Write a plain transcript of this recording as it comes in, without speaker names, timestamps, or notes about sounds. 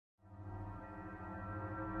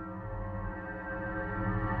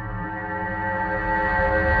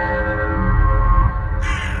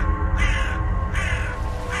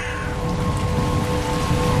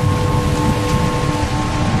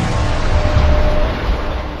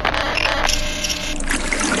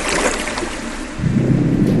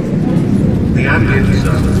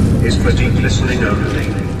for deep listening only.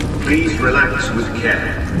 Please relax with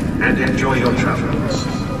care and enjoy your travels.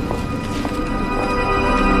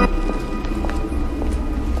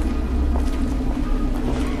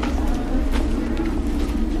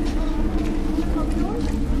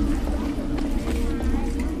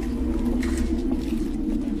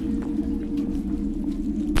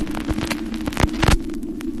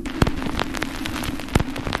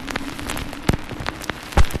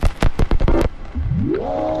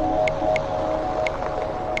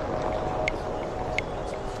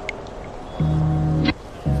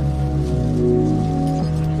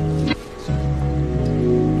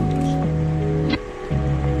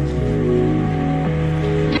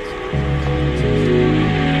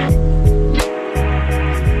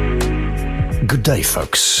 Good day,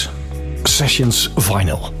 folks. Sessions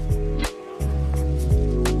Vinyl.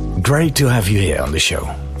 Great to have you here on the show.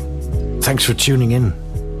 Thanks for tuning in.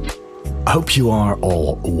 I hope you are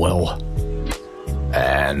all well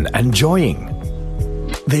and enjoying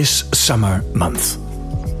this summer month.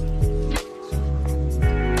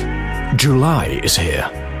 July is here.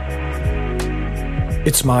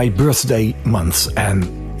 It's my birthday month and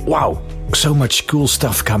wow, so much cool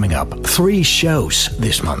stuff coming up. 3 shows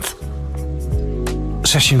this month.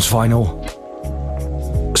 Sessions Vinyl,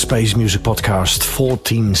 Space Music Podcast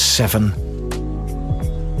 14/7,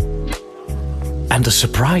 and a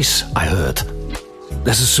surprise I heard.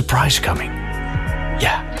 There's a surprise coming.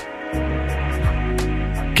 Yeah.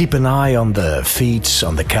 Keep an eye on the feeds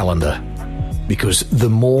on the calendar, because the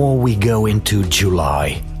more we go into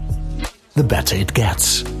July, the better it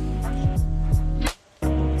gets.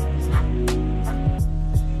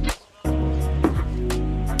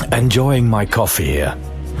 Enjoying my coffee here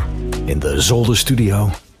in the Zolder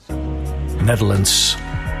studio, Netherlands.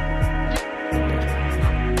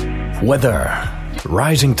 Weather,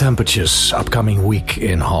 rising temperatures upcoming week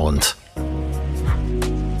in Holland.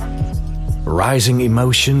 Rising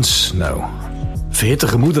emotions, no. Verhitte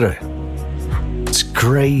gemoederen. It's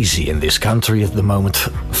crazy in this country at the moment.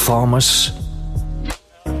 Farmers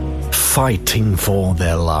fighting for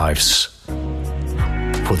their lives,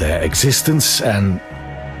 for their existence, and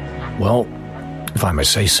well, if I may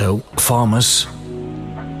say so, farmers,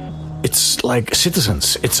 it's like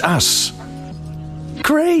citizens, it's us.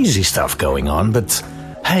 Crazy stuff going on, but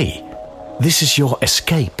hey, this is your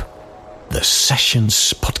escape. The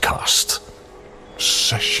Sessions Podcast.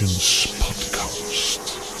 Sessions Podcast.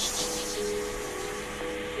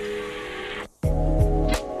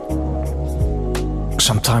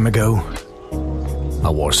 Some time ago, I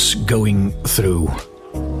was going through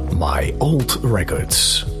my old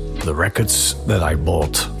records. The records that I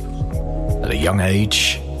bought at a young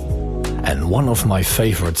age, and one of my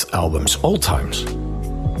favorite albums all times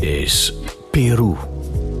is PERU,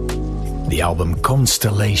 the album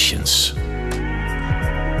Constellations.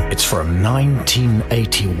 It's from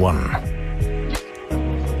 1981.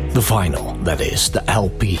 The vinyl, that is, the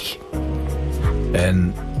LP.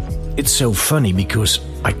 And it's so funny because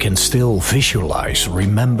I can still visualize,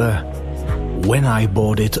 remember when I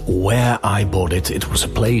bought it, where I bought it. It was a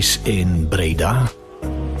place in Breda,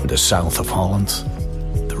 the south of Holland.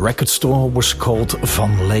 The record store was called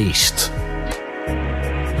Van Leest.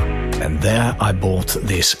 And there I bought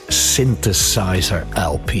this synthesizer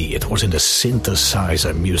LP. It was in the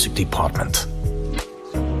synthesizer music department.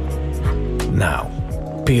 Now,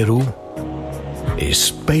 PERU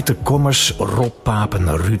is Peter Kommers, Rob Papen,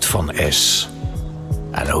 Ruud van Es.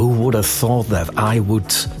 And who would have thought that I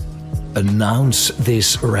would announce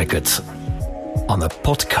this record on a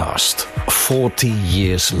podcast 40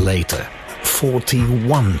 years later,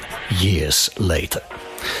 41 years later.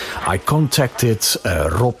 I contacted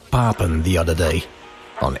Rob Papen the other day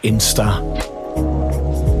on Insta,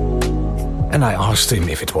 and I asked him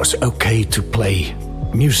if it was okay to play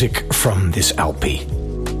music from this LP.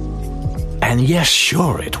 And yes,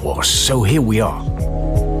 sure it was, so here we are.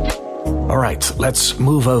 Alright, let's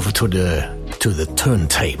move over to the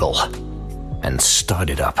turntable and start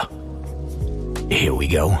it up. Here we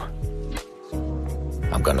go.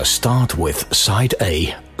 I'm gonna start with side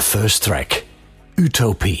A, first track,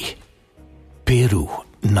 Utopie, PERU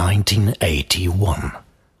 1981,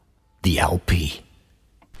 the LP.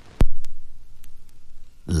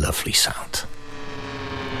 Lovely sound.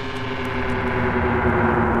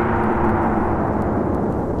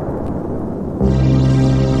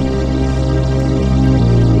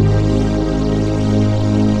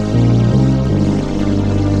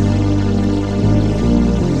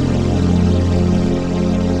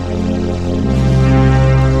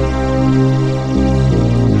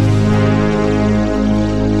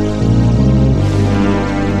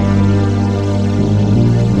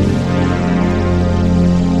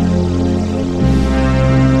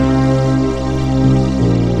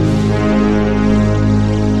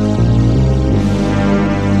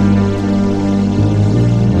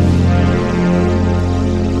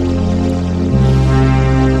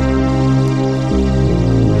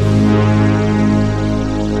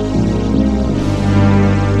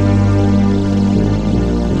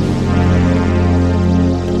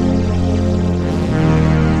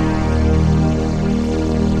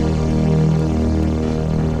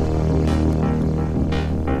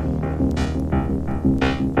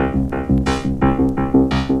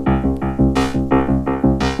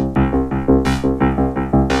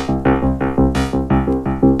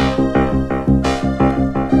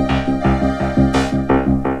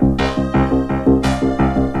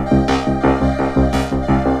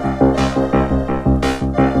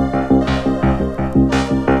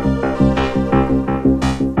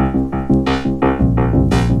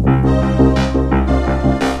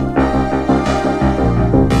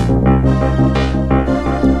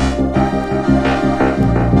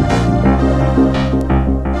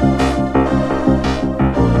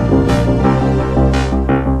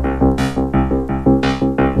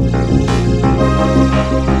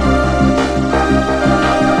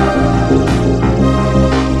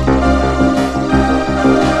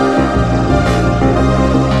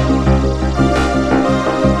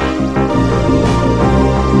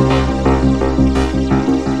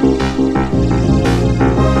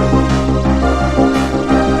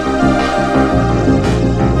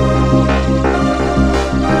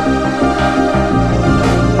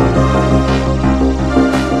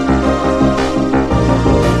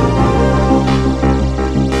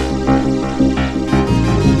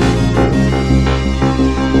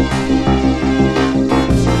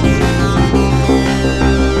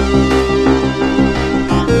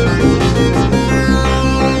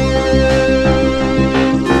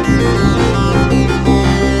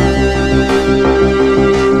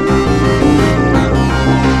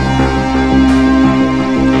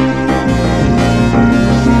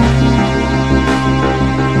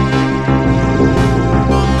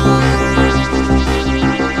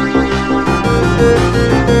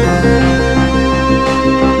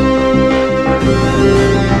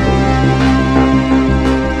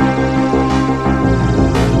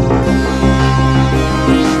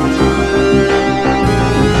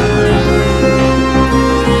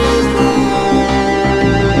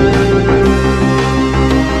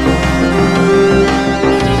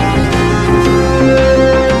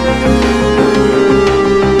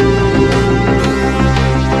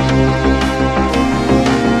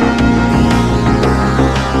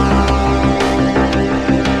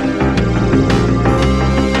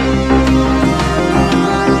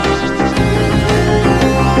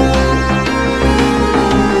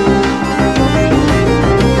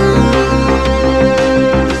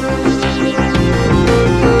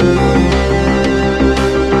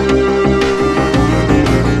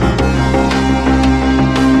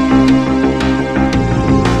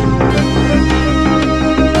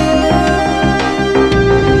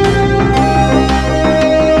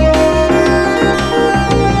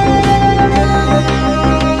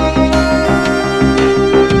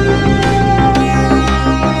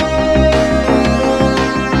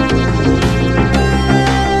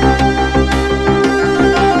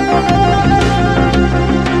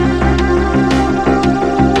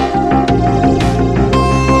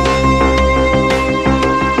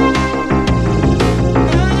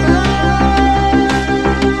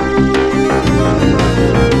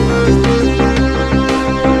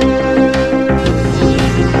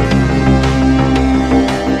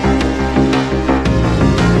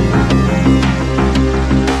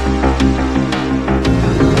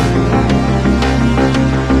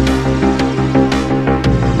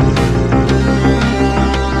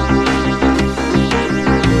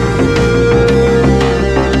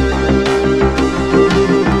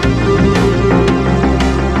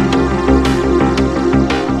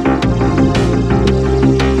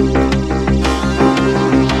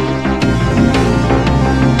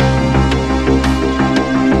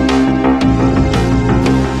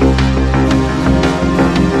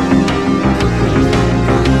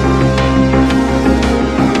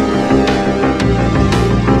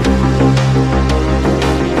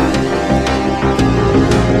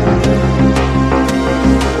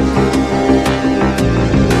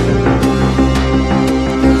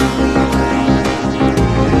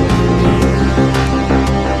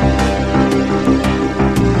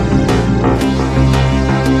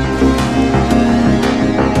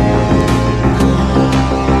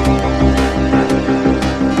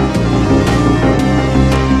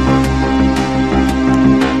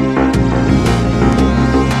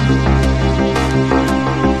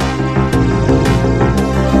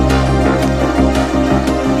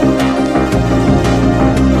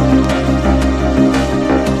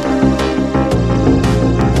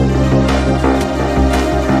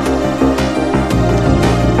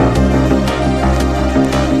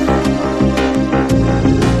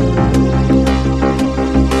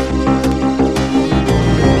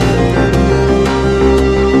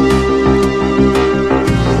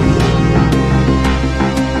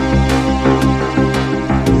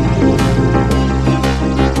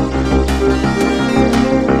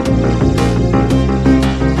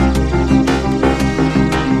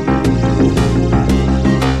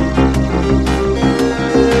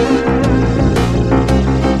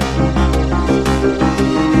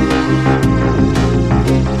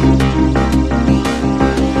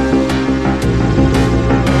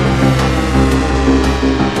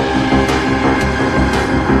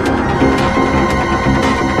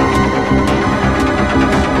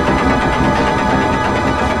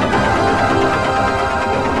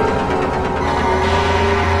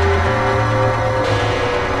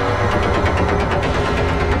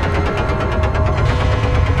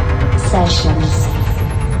 Sessions.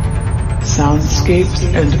 Soundscapes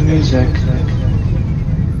and music.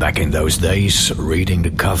 Back in those days, reading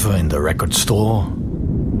the cover in the record store,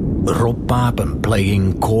 Rob Papen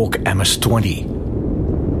playing Korg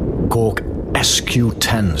MS-20, Korg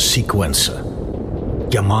SQ-10 sequencer,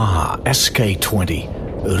 Yamaha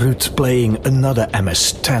SK-20, Ruud playing another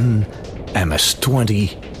MS-10,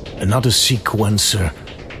 MS-20, another sequencer,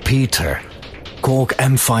 Peter, Korg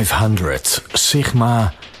M500,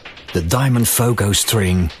 Sigma, the Diamond Fogo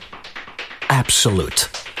string, absolute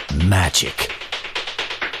magic.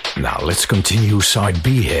 Now let's continue side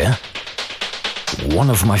B here. One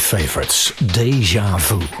of my favorites, Deja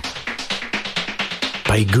Vu.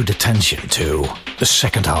 Pay good attention to the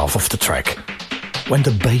second half of the track, when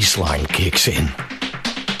the bass line kicks in.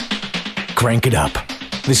 Crank it up.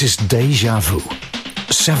 This is Deja Vu.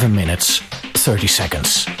 7 minutes, 30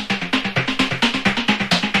 seconds.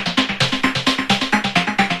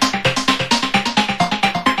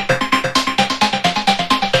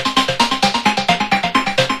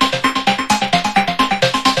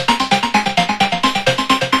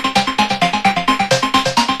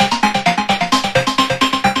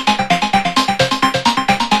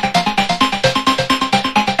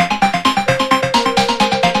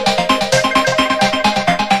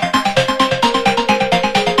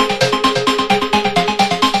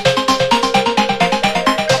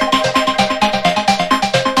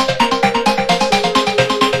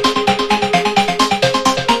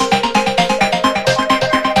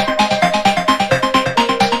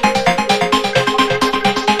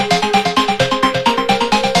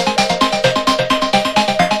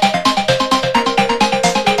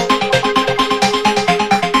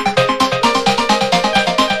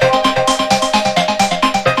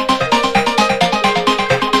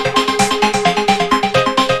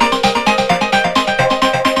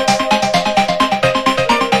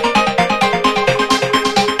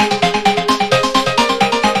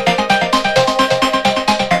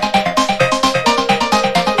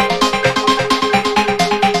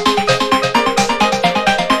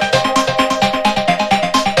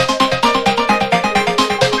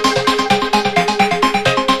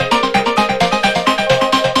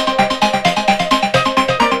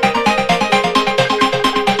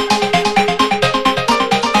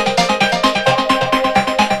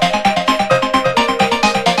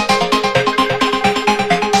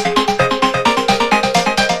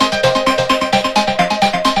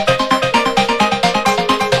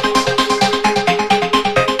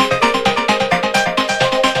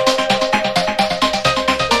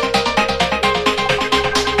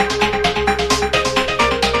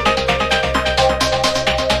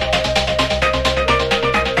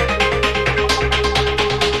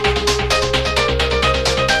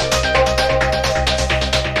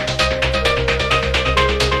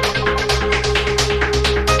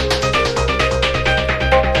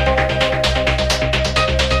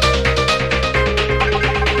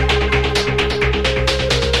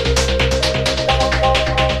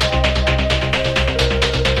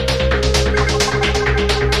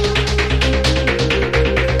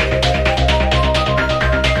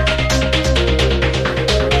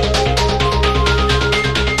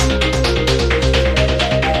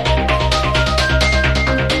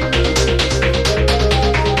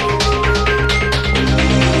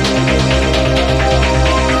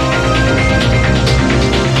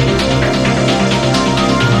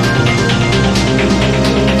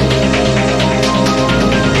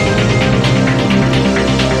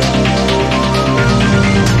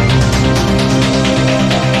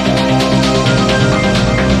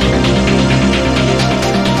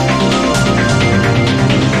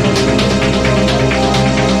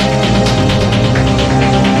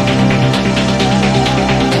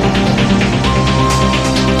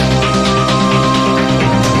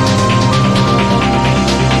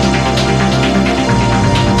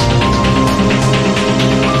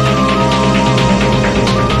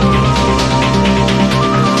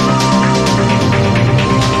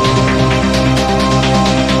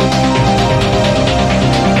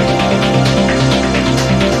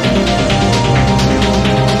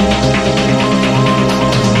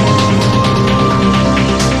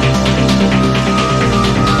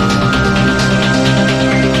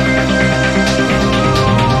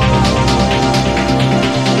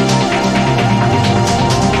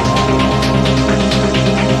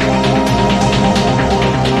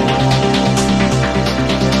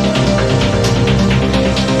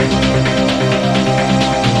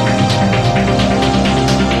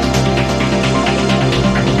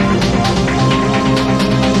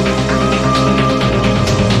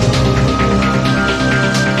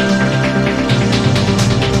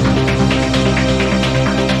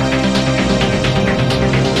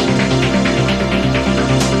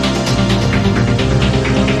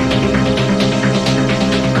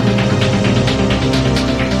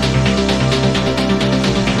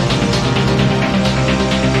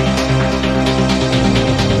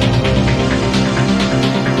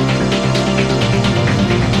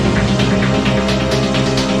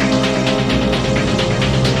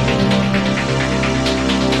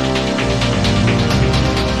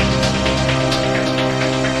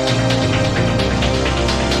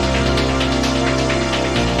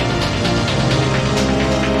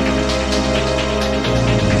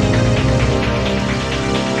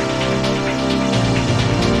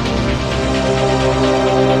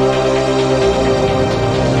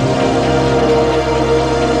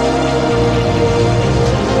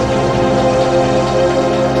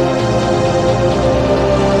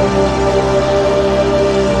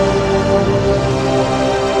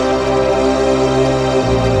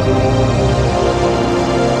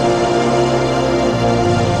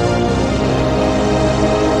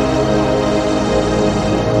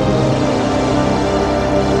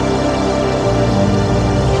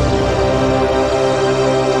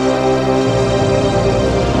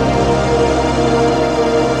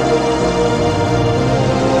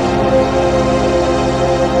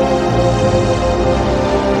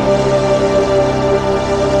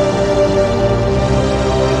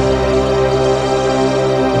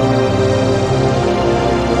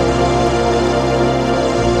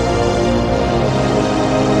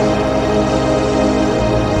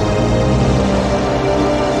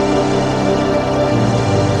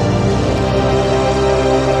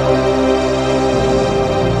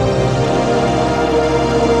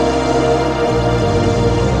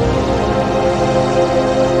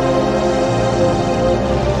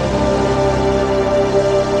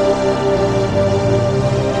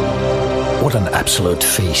 absolute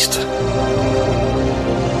feast.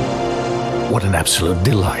 What an absolute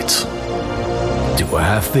delight to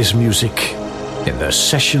have this music in the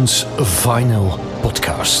Sessions Vinyl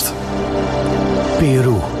podcast.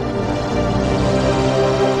 PERU.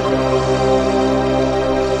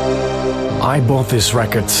 I bought this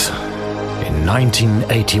record in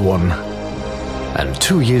 1981, and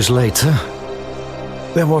 2 years later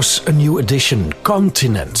there was a new edition,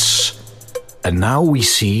 Continents. And now we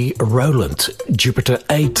see Roland Jupiter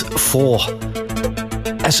 8-4,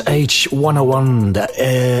 SH-101, the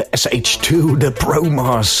SH-2, the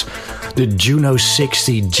ProMars, the Juno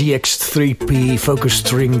 60, GX3P, Focus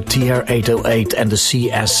String TR-808 and the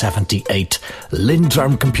CS-78, Linn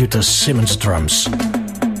Drum Computer Simmons Drums.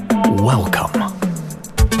 Welcome.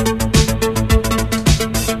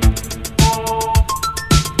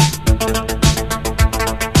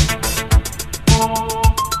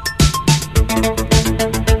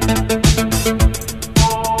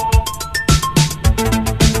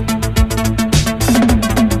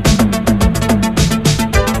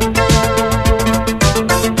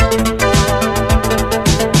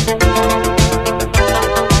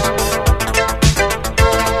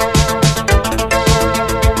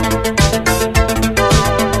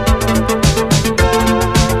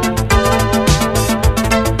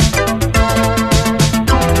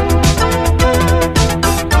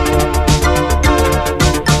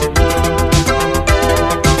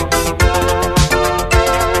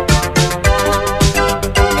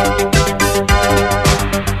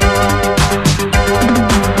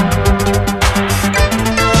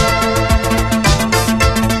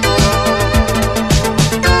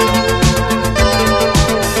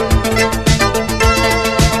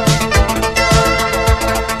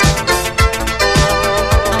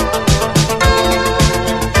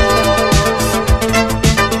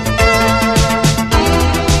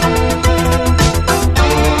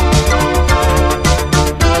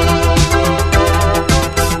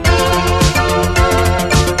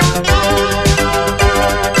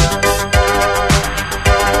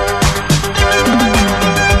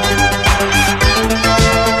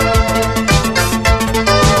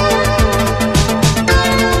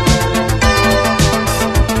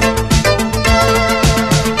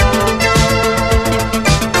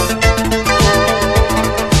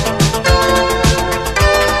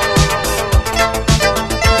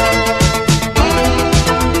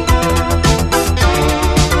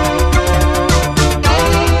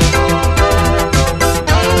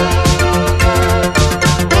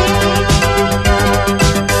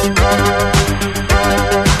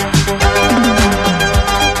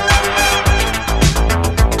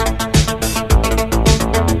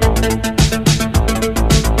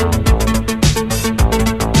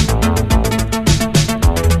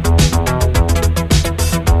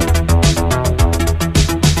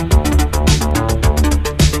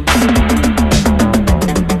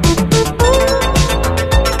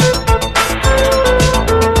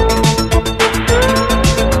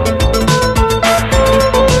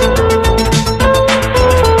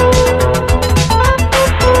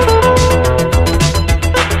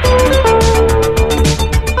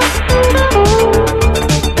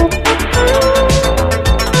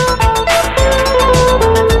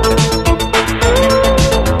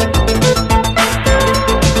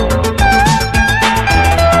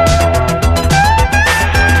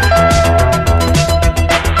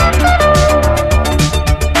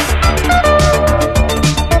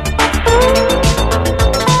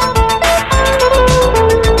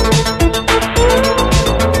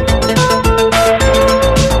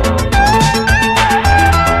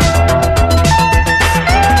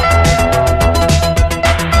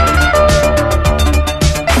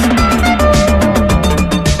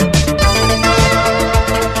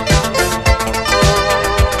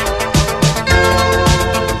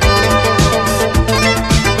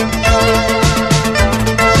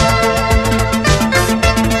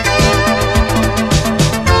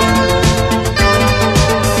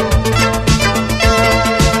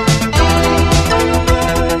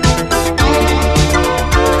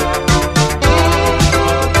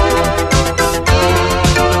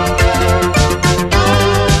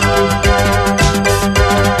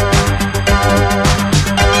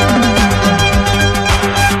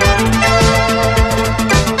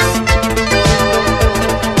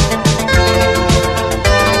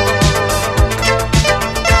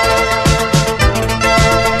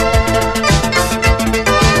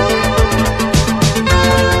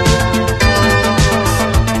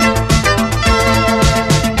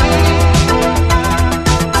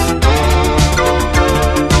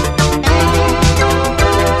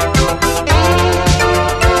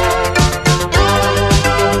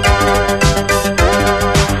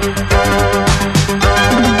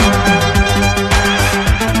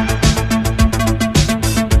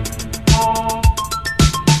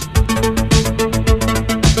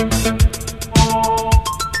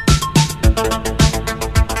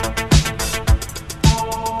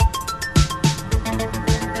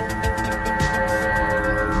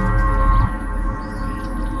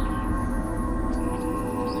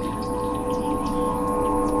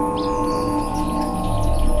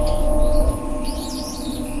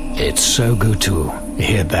 It's so good to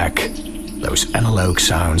hear back those analog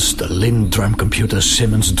sounds, the Linn drum computer,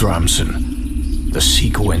 Simmons drums, and the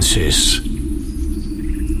sequences.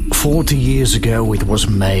 40 years ago it was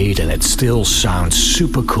made and it still sounds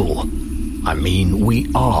super cool. I mean,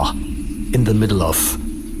 we are in the middle of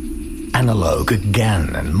analog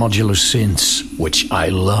again and modular synths, which I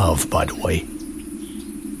love, by the way.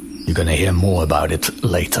 You're gonna hear more about it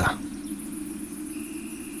later.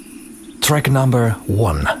 Track number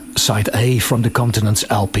 1, side A from the Continents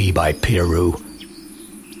LP by PERU,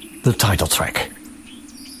 the title track.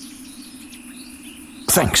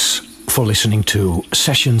 Thanks for listening to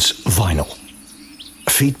Sessions Vinyl.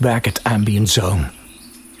 Feedback at Ambient Zone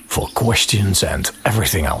for questions and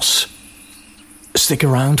everything else. Stick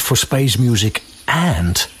around for space music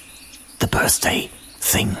and the birthday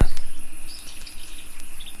thing.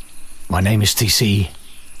 My name is TC.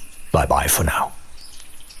 Bye bye for now.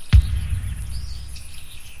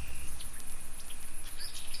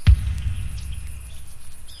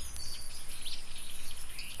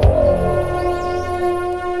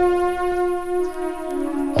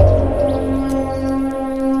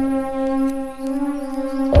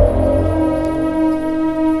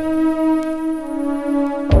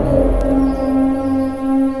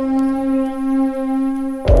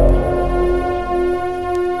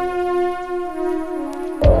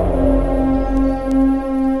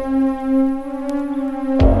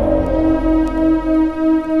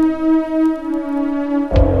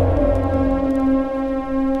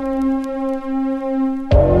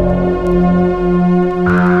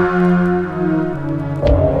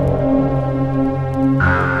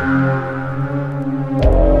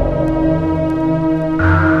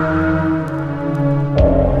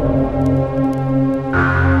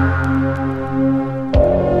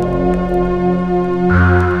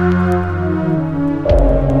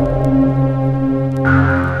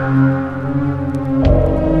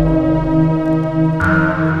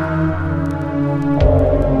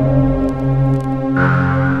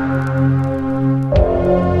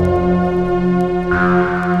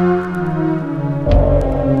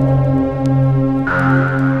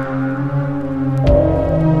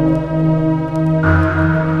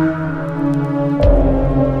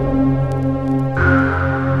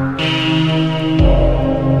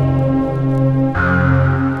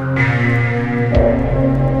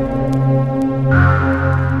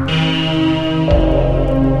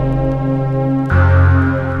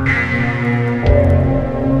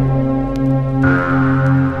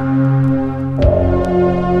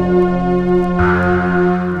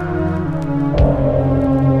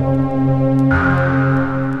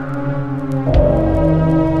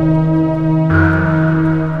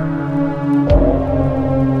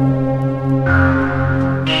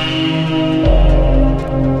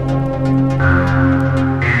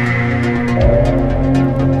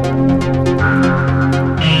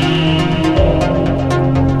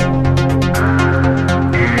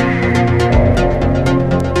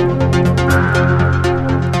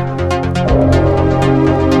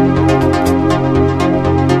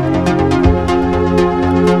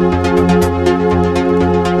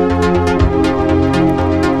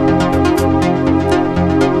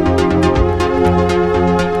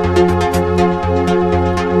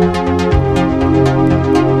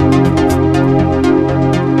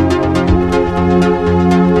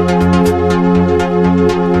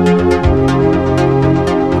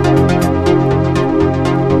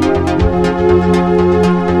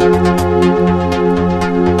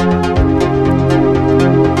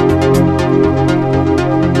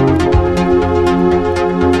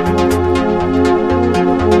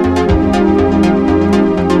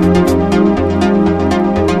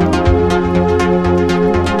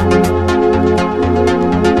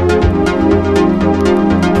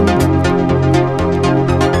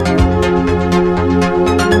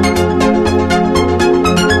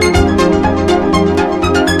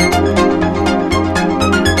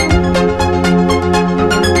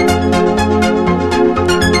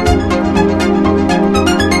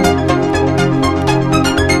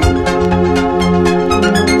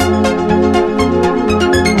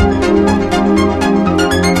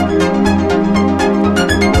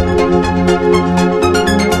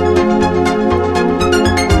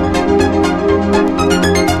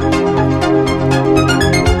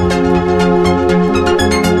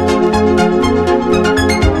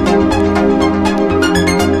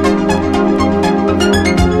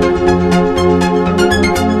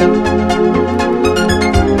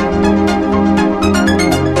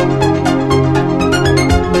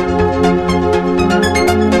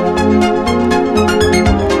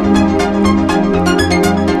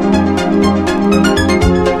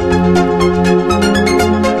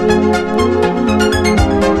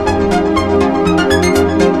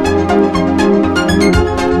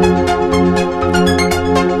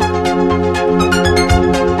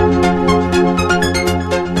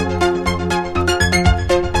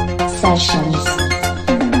 Sessions.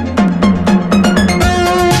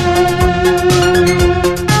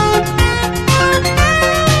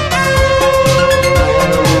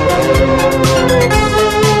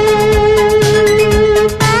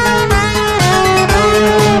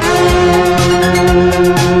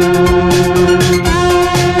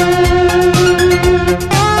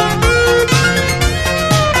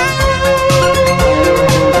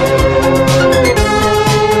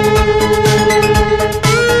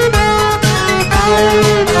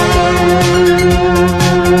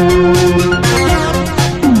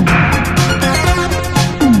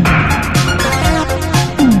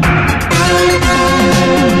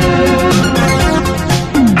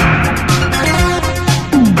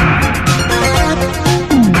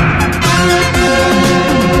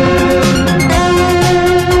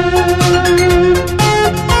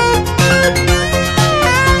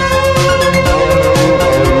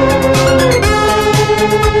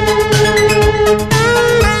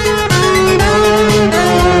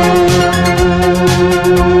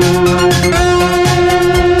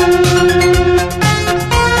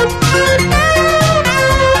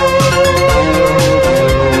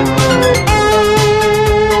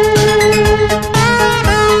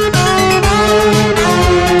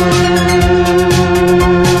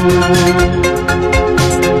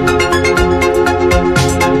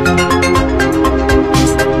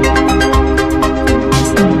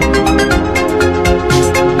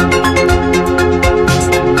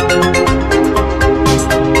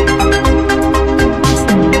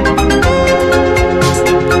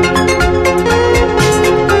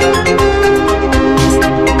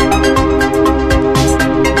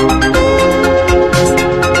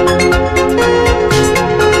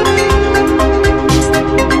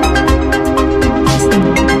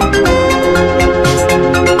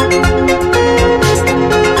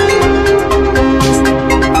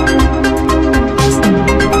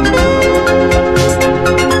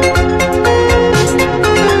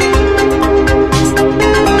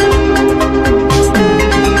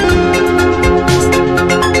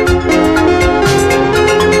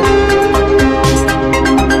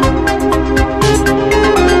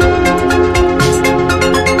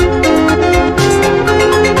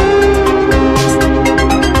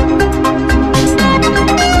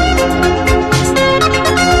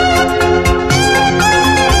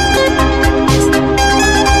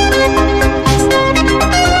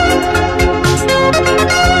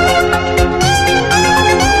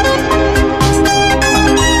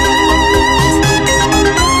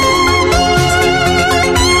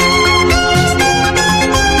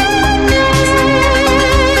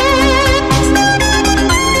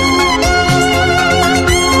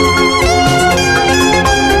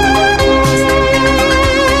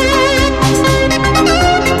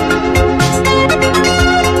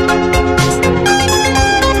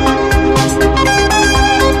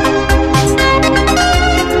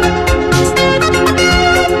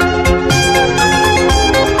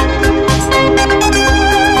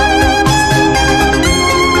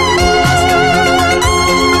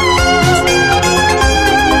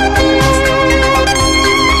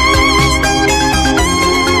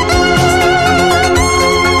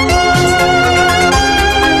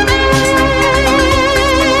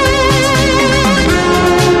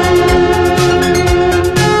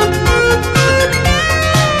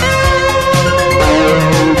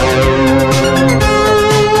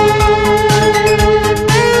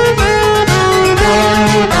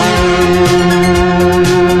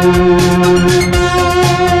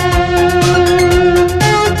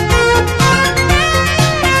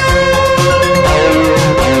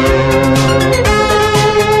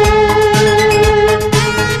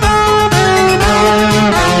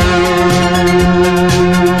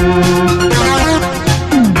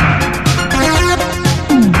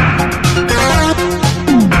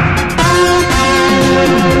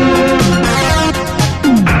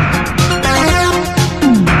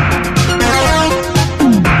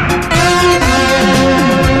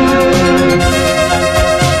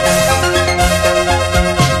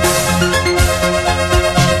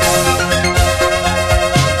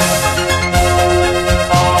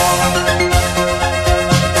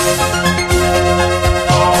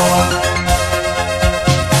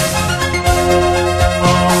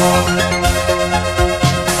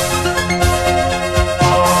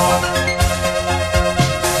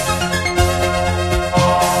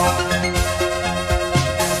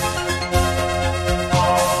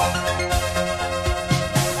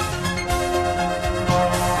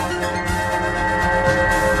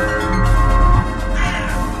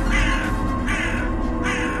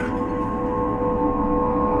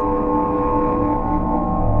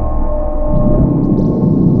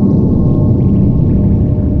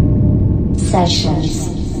 Sessions.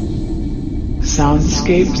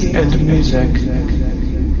 Soundscapes and music